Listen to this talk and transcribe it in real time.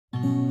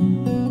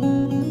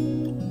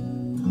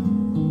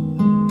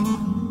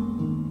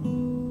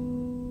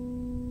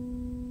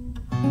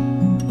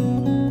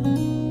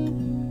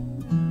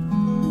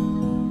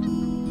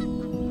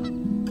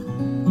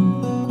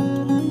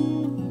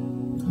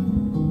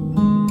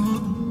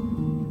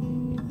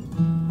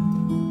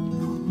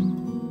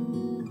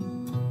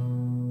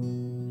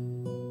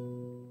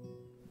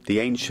The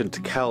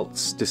ancient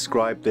Celts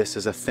described this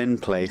as a thin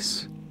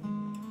place,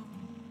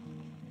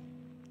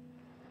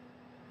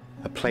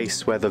 a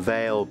place where the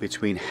veil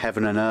between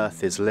heaven and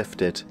earth is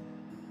lifted,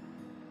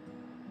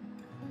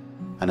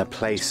 and a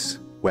place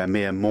where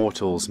mere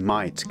mortals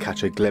might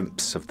catch a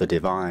glimpse of the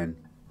divine.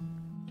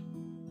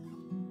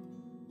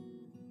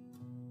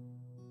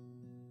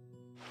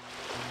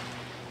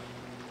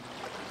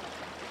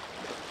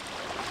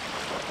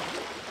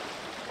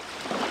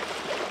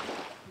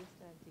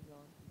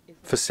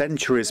 For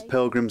centuries,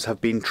 pilgrims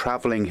have been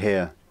travelling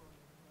here,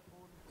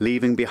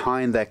 leaving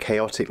behind their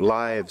chaotic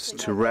lives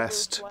to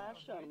rest,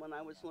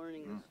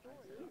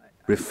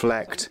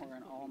 reflect,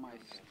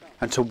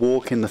 and to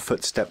walk in the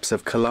footsteps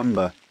of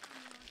Columba,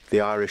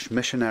 the Irish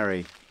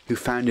missionary who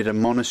founded a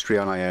monastery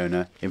on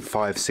Iona in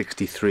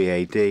 563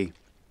 AD.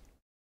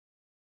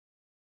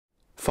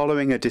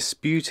 Following a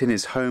dispute in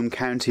his home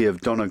county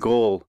of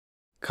Donegal,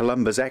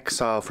 Columba's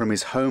exile from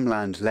his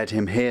homeland led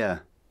him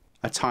here,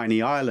 a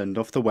tiny island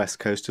off the west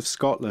coast of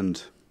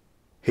Scotland.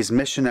 His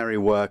missionary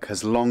work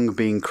has long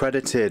been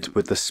credited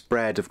with the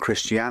spread of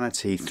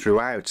Christianity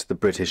throughout the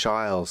British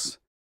Isles.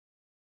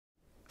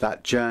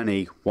 That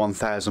journey,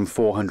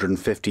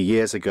 1,450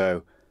 years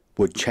ago,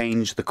 would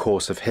change the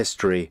course of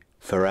history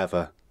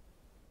forever.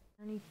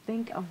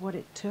 Think of what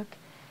it took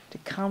to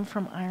come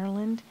from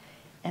Ireland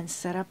and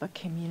set up a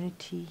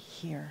community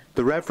here.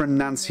 The Reverend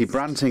Nancy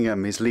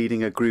Brantingham is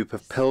leading a group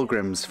of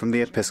pilgrims from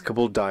the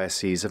Episcopal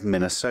Diocese of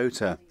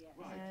Minnesota.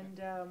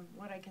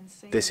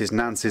 This is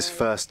Nancy's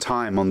first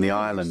time on the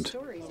island.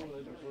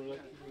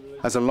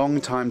 As a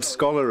long-time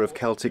scholar of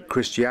Celtic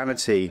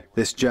Christianity,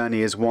 this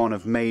journey is one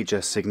of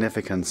major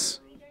significance.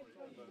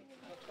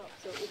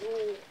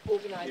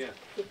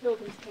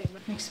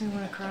 Makes me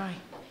want to cry.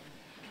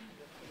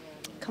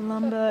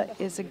 Columba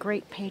is a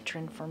great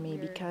patron for me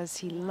because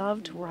he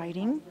loved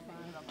writing,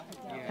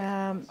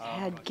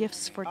 had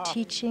gifts for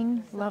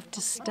teaching, loved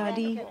to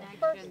study,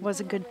 was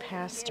a good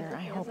pastor.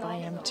 I hope I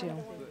am too.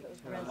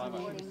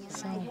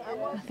 So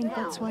I think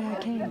that's why I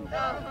came.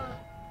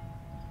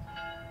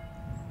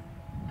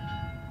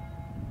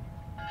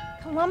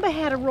 Columba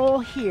had a role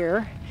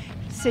here,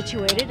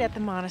 situated at the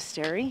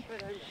monastery,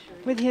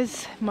 with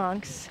his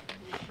monks,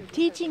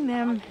 teaching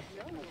them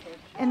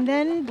and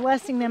then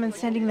blessing them and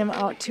sending them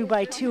out 2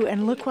 by 2.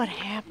 And look what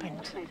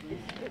happened.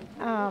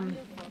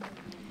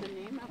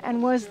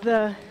 And was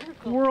the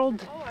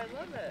world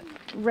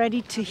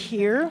ready to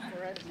hear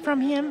from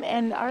him?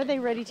 And are they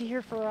ready to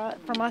hear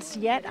from us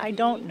yet? I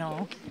don't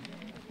know.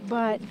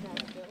 But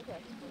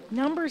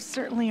numbers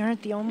certainly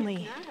aren't the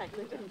only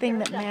thing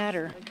that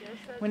matter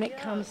when it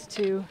comes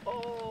to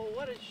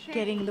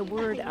getting the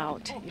word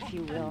out, if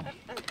you will,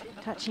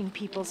 touching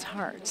people's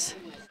hearts.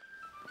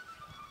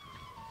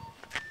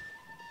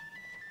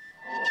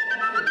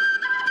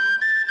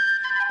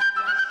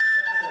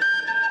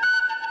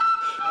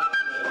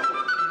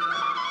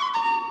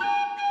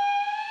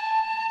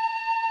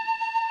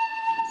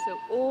 So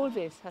all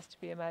this has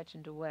to be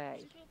imagined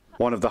away.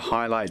 One of the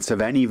highlights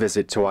of any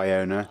visit to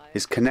Iona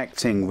is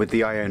connecting with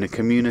the Iona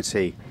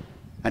community,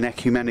 an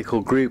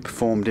ecumenical group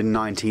formed in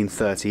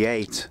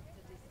 1938.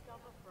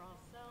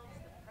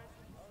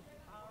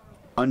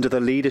 Under the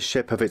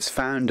leadership of its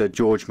founder,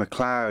 George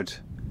MacLeod,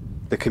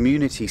 the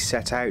community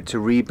set out to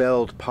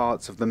rebuild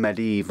parts of the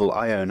medieval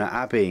Iona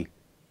Abbey.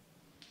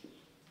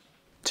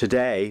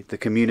 Today, the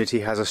community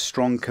has a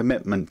strong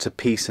commitment to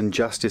peace and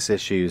justice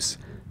issues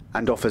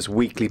and offers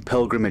weekly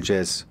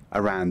pilgrimages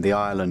around the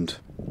island.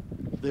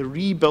 The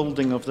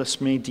rebuilding of this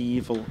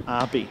medieval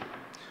abbey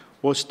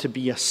was to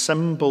be a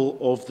symbol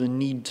of the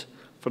need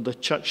for the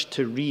church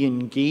to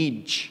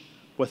re-engage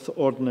with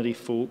ordinary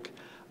folk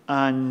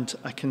and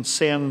a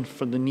concern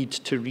for the need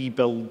to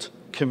rebuild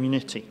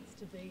community.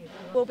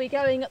 We'll be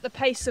going at the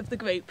pace of the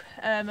group,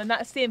 and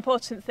that's the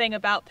important thing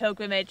about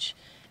pilgrimage.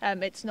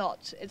 It's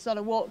not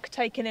a walk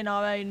taken in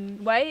our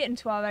own way,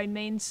 into our own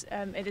means.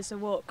 It is a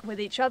walk with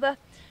each other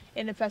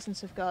in the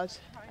presence of God.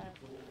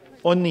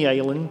 On the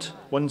island,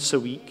 once a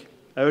week,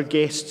 our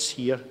guests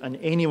here and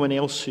anyone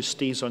else who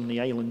stays on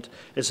the island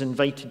is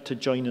invited to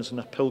join us in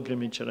a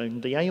pilgrimage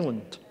around the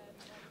island,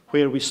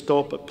 where we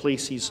stop at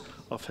places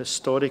of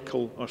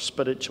historical or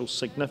spiritual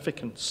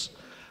significance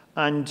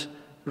and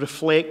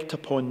reflect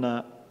upon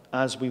that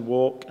as we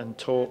walk and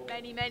talk.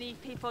 Many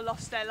people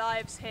lost their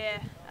lives here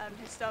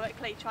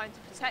historically, trying to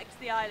protect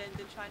the island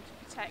and trying to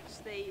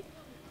protect the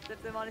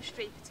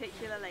monastery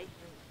particularly.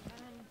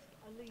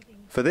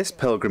 For this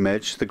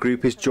pilgrimage, the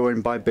group is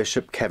joined by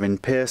Bishop Kevin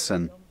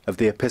Pearson of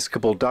the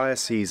Episcopal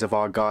Diocese of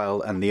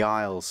Argyll and the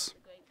Isles.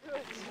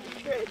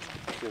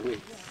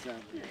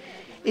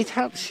 It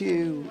helps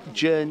you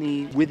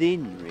journey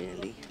within,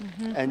 really.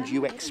 and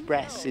you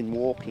express in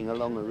walking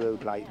along a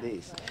road like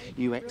this,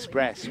 you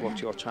express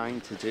what you're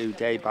trying to do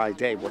day by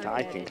day, what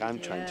I think I'm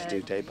trying to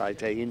do day by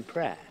day in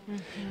prayer.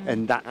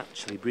 And that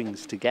actually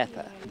brings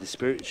together the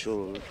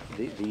spiritual,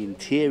 the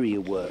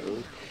interior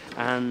world,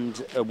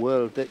 and a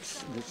world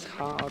that's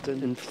hard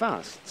and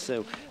fast.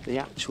 So the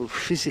actual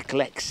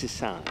physical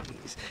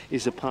exercise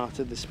is a part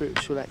of the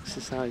spiritual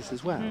exercise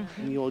as well.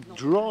 And you're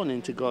drawn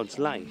into God's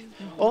life,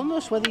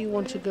 almost whether you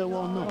want to go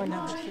or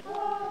not.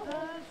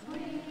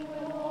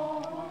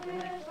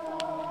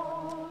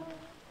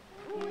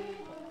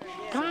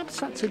 Perhaps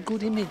that's a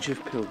good image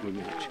of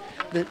pilgrimage.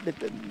 That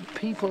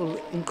people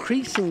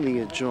increasingly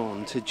are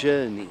drawn to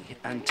journey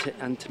and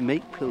to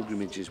make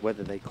pilgrimages,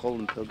 whether they call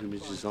them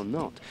pilgrimages or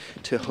not,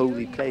 to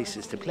holy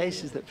places, to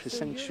places that for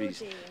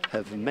centuries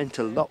have meant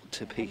a lot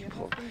to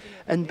people.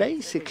 And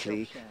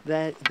basically,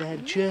 they're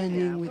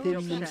journeying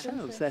within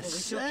themselves. They're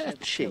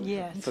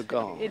searching for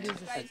God.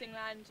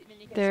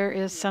 There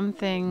is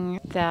something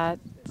that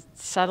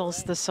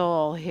settles the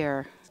soul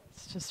here.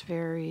 It's just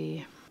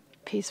very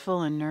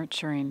peaceful and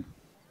nurturing.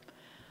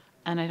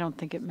 And I don't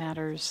think it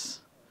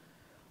matters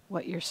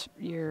what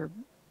your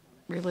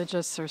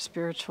religious or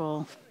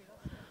spiritual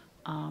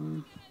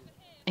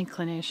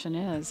inclination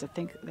is. I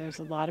think there's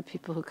a lot of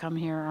people who come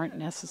here aren't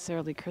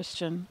necessarily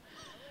Christian.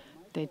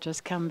 They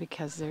just come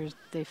because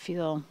they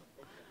feel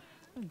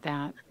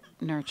that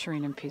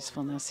nurturing and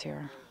peacefulness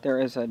here. There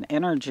is an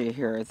energy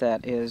here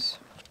that it's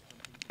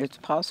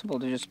possible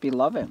to just be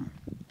loving.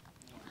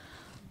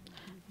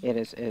 It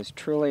is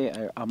truly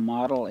a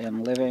model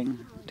in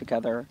living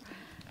together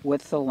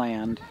with the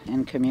land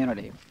in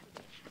community.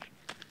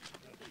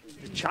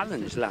 The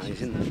challenge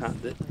lies in the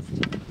fact that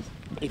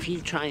if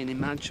you try and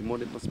imagine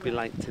what it must be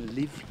like to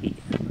live here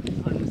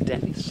in the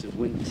depths of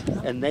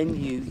winter, and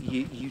then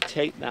you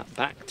take that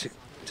back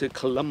to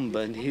Columba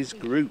and his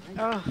group,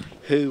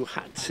 who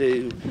had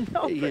to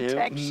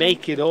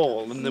make it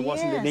all, and there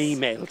wasn't an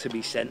email to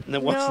be sent, and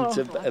there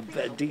wasn't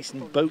a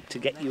decent boat to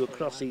get you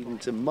across even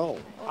to Mull.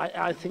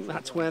 I think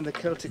that's where the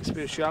Celtic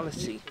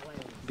spirituality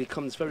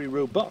becomes very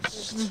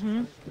robust.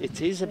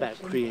 It is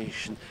about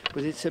creation,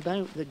 but it's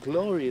about the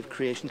glory of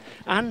creation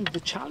and the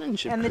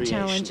challenge of creation. And the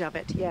challenge of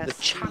it, yes.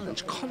 The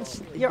challenge,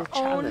 constantly Your the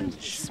challenge. own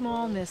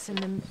smallness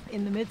in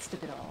the midst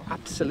of it all.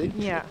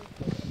 Absolutely. Yeah.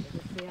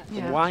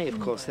 And why, of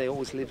course, they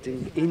always lived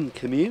in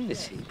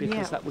community,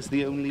 because that was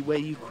the only way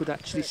you could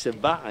actually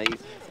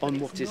survive on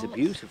what is a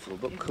beautiful,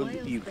 but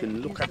you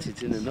can look at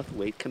it in another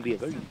way. It can be a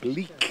very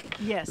bleak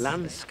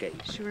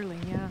landscape. Surely,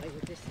 yeah.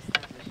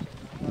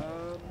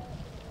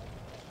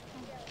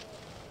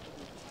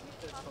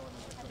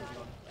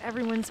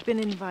 Everyone's been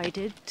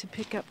invited to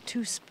pick up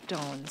 2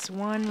 stones,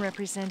 one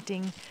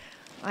representing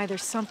either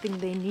something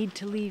they need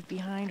to leave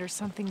behind or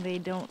something they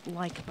don't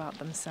like about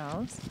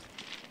themselves,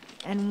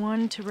 and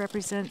one to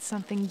represent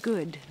something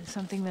good,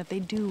 something that they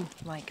do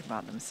like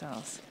about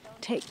themselves.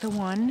 Take the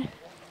one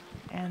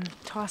and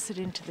toss it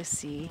into the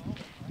sea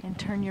and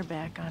turn your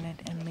back on it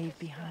and leave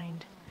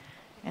behind.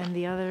 And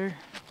the other,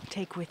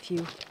 take with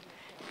you.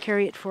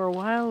 Carry it for a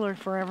while or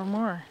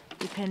forevermore,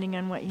 depending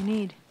on what you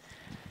need,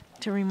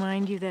 to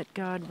remind you that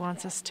God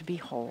wants us to be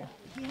whole.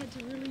 He had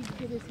to really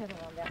get his head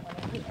around that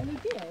one, and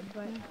he did,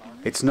 but...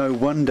 It's no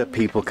wonder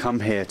people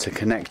come here to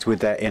connect with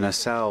their inner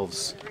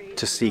selves,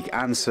 to seek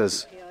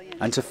answers,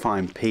 and to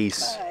find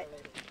peace.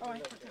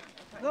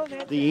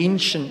 The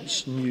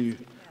ancients knew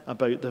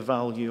about the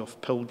value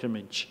of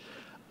pilgrimage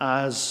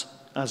as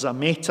a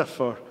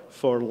metaphor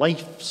for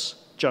life's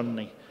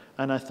journey,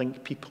 and I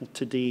think people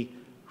today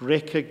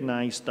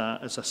recognise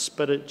that as a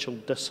spiritual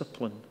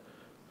discipline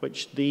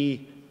which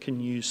they can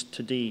use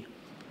today.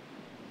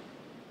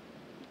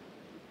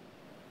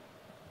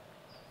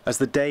 As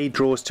the day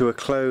draws to a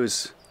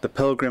close, the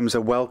pilgrims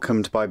are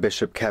welcomed by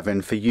Bishop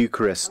Kevin for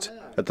Eucharist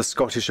at the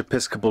Scottish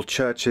Episcopal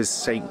Church's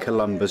St.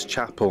 Columba's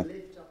Chapel.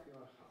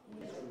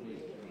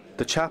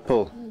 The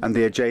chapel and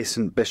the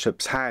adjacent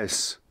bishop's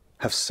house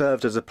have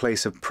served as a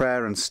place of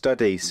prayer and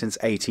study since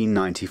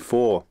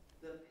 1894.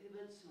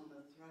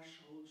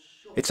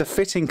 It's a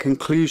fitting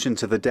conclusion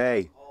to the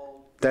day.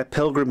 Their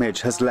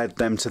pilgrimage has led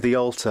them to the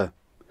altar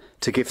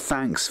to give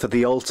thanks for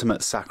the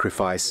ultimate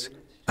sacrifice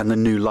and the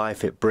new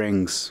life it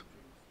brings.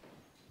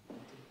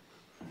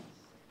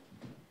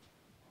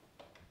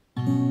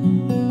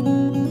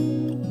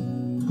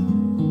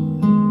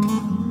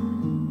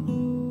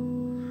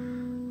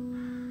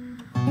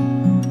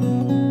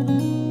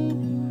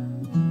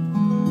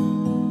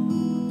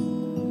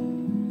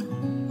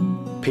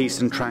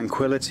 Peace and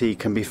tranquility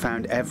can be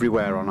found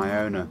everywhere on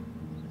Iona.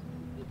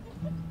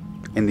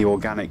 In the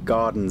organic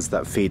gardens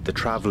that feed the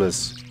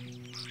travellers.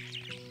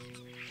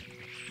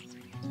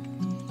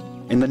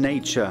 In the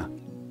nature.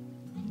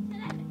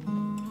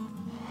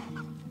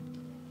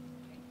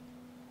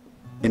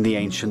 In the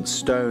ancient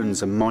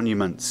stones and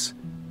monuments.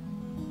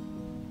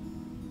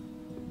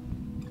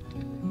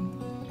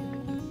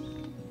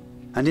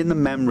 And in the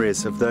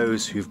memories of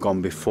those who've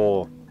gone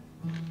before.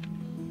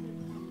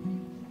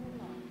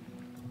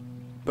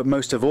 But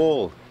most of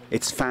all,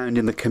 it's found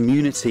in the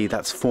community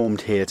that's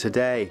formed here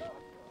today.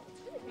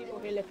 People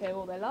who live here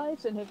all their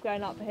lives and who've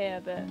grown up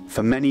here. But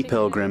For many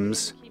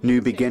pilgrims,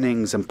 new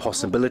beginnings and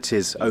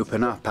possibilities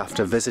open up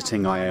after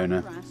visiting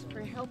Iona.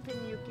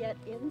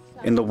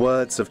 In the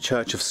words of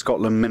Church of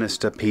Scotland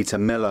minister Peter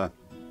Miller,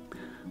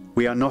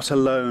 "We are not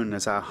alone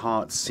as our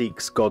heart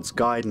seeks God's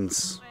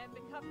guidance.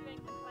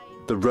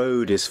 The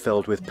road is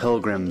filled with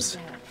pilgrims,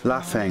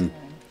 laughing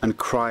and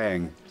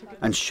crying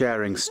and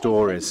sharing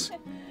stories,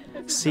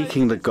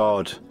 seeking the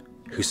God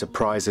who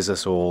surprises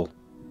us all."